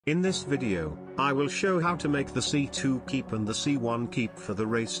In this video, I will show how to make the c2keep and the c1keep for the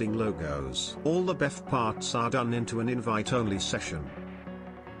racing logos. All the BEFF parts are done into an invite-only session.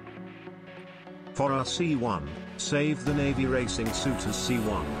 For our c1, save the navy racing suit as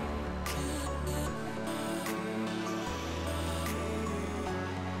c1.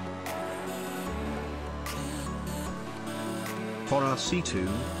 For our c2,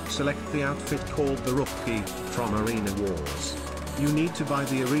 select the outfit called the Rookie from Arena Wars. You need to buy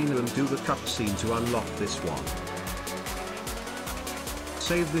the arena and do the cutscene to unlock this one.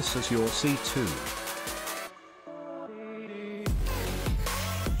 Save this as your c2.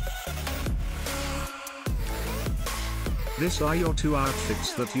 These are your two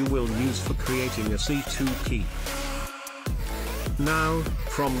outfits that you will use for creating a c2keep. Now,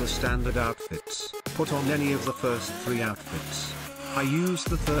 from the standard outfits, put on any of the first three outfits. I use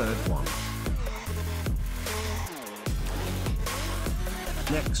the third one.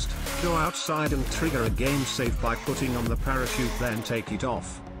 Next, go outside and trigger a game save by putting on the parachute, then take it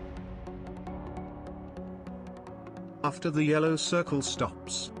off. After the yellow circle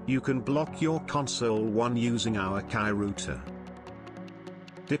stops, you can block your console 1 using our key router.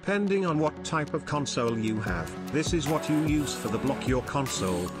 Depending on what type of console you have, this is what you use for the block your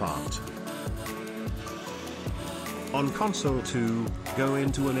console part. On console 2, go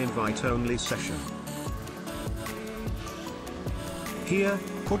into an invite-only session. Here,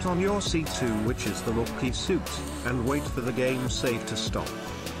 put on your c2, which is the Rookie suit, and wait for the game save to stop.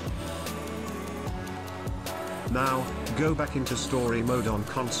 Now, go back into story mode on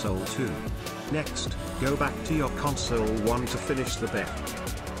console 2. Next, go back to your console 1 to finish the BEFF.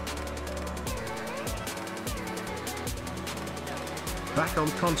 Back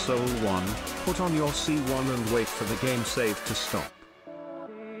on console 1, put on your c1 and wait for the game save to stop.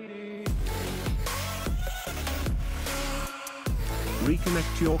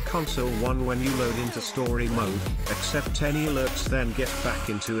 Reconnect your console 1 when you load into story mode, accept any alerts, then get back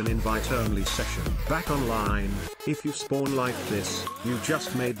into an invite-only session. Back online, if you spawn like this, you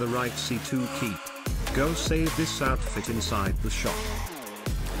just made the right c2keep. Go save this outfit inside the shop.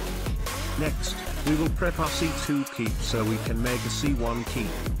 Next, we will prep our c2keep so we can make a c1keep.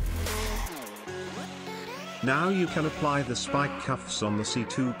 Now you can apply the spike cuffs on the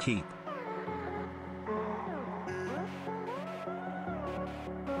c2keep.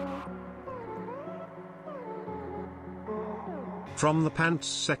 From the pants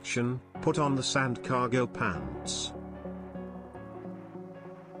section, put on the sand cargo pants.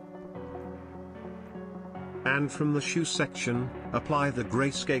 And from the shoe section, apply the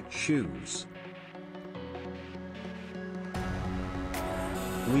grey skate shoes.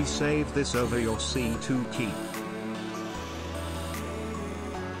 We save this over your c2keep.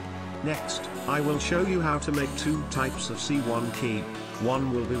 Next, I will show you how to make two types of c1keep.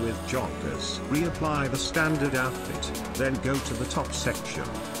 One will be with joggers. Reapply the standard outfit, then go to the top section.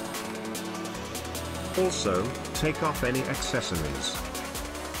 Also, take off any accessories.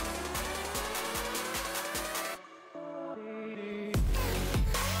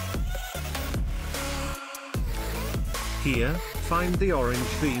 Here, find the orange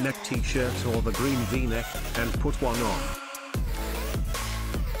V-neck t-shirt or the green V-neck, and put one on.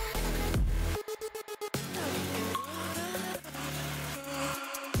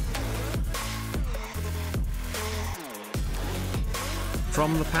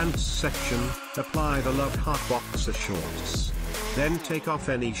 From the pants section, apply the love heart boxer shorts. Then take off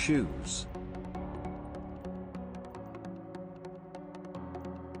any shoes.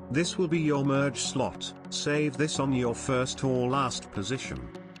 This will be your merge slot. Save this on your first or last position.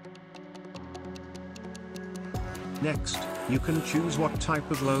 Next, you can choose what type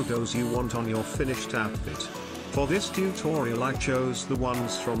of logos you want on your finished outfit. For this tutorial I chose the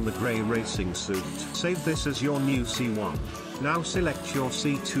ones from the grey racing suit. Save this as your new c1. Now select your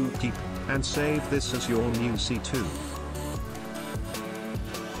c2keep, and save this as your new c2.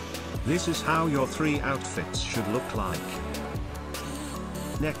 This is how your three outfits should look like.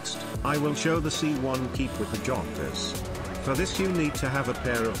 Next, I will show the c1keep with the joggers. For this you need to have a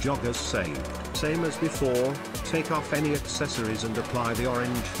pair of joggers saved. Same as before, take off any accessories and apply the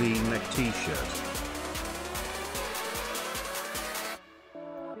orange V-neck t-shirt.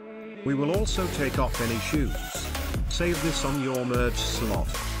 We will also take off any shoes. Save this on your merge slot.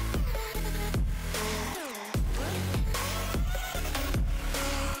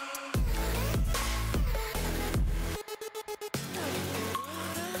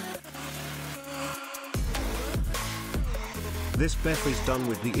 This BEFF is done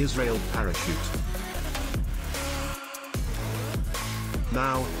with the Israel parachute.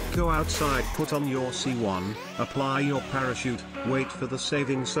 Now, go outside, put on your C1, apply your parachute, wait for the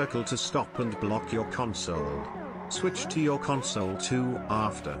saving circle to stop and block your console. Switch to your console 2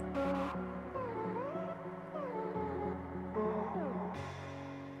 after.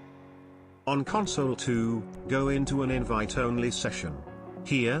 On console 2, go into an invite-only session.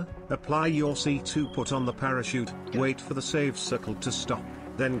 Here, apply your C2, put on the parachute, wait for the save circle to stop,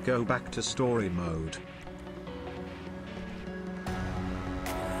 then go back to story mode.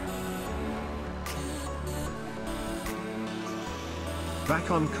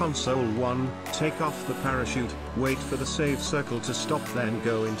 Back on console 1, take off the parachute, wait for the save circle to stop, then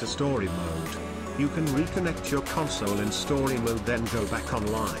go into story mode. You can reconnect your console in story mode, then go back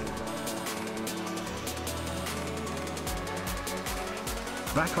online.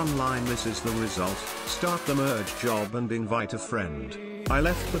 Back online, this is the result. Start the merge job and invite a friend. I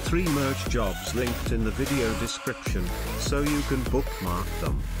left the 3 merge jobs linked in the video description, so you can bookmark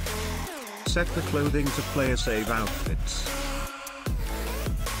them. Set the clothing to player save outfits.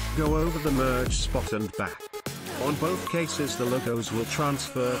 Go over the merge spot and back. On both cases the logos will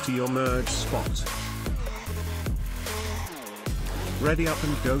transfer to your merge spot. Ready up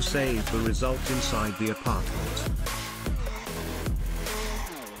and go, save the result inside the apartment.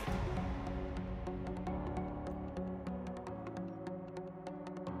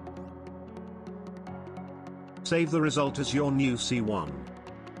 Save the result as your new C1.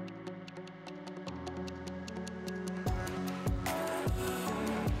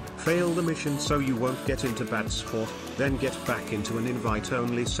 Fail the mission so you won't get into bad spot, then get back into an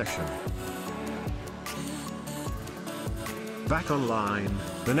invite-only session. Back online,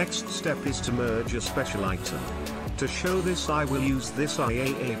 the next step is to merge a special item. To show this I will use this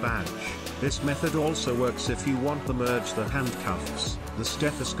IAA badge. This method also works if you want to merge the handcuffs, the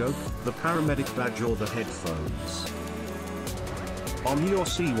stethoscope, the paramedic badge or the headphones. On your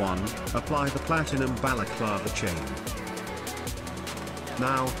C1, apply the platinum balaclava chain.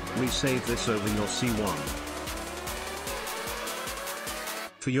 Now, resave this over your C1.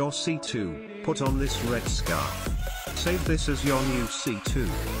 For your C2, put on this red scarf. Save this as your new C2.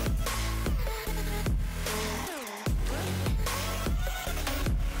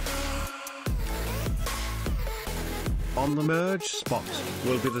 On the merge spot,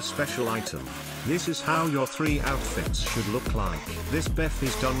 will be the special item. This is how your 3 outfits should look like. This BEFF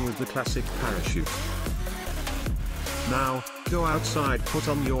is done with the classic parachute. Now, go outside, put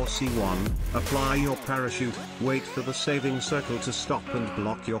on your C1, apply your parachute, wait for the saving circle to stop and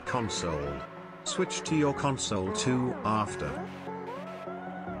block your console. Switch to your console 2 after.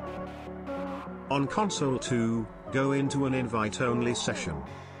 On console 2, go into an invite-only session.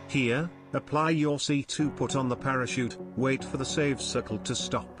 Here, apply your C2, put on the parachute, wait for the save circle to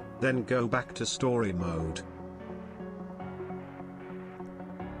stop, then go back to story mode.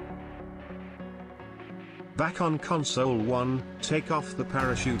 Back on console 1, take off the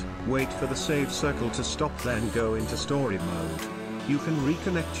parachute, wait for the save circle to stop, then go into story mode. You can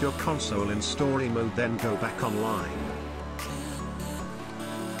reconnect your console in story mode, then go back online.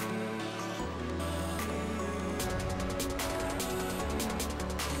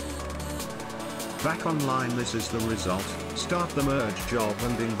 Back online, this is the result. Start the merge job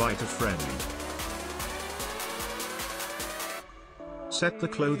and invite a friend. Set the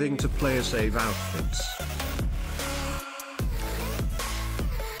clothing to player save outfits.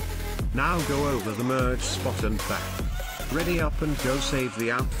 Now go over the merge spot and back. Ready up and go, save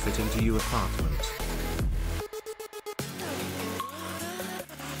the outfit into your apartment.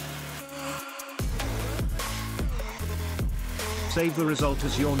 Save the result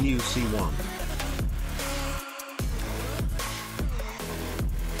as your new C1.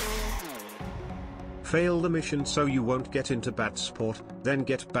 Fail the mission so you won't get into bad spot, then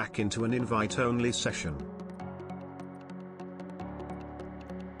get back into an invite-only session.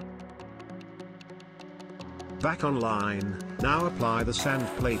 Back online, now apply the sand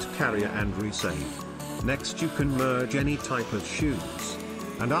plate carrier and resave. Next you can merge any type of shoes.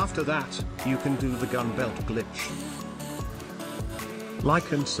 And after that, you can do the gun belt glitch.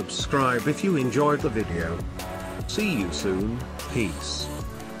 Like and subscribe if you enjoyed the video. See you soon, peace.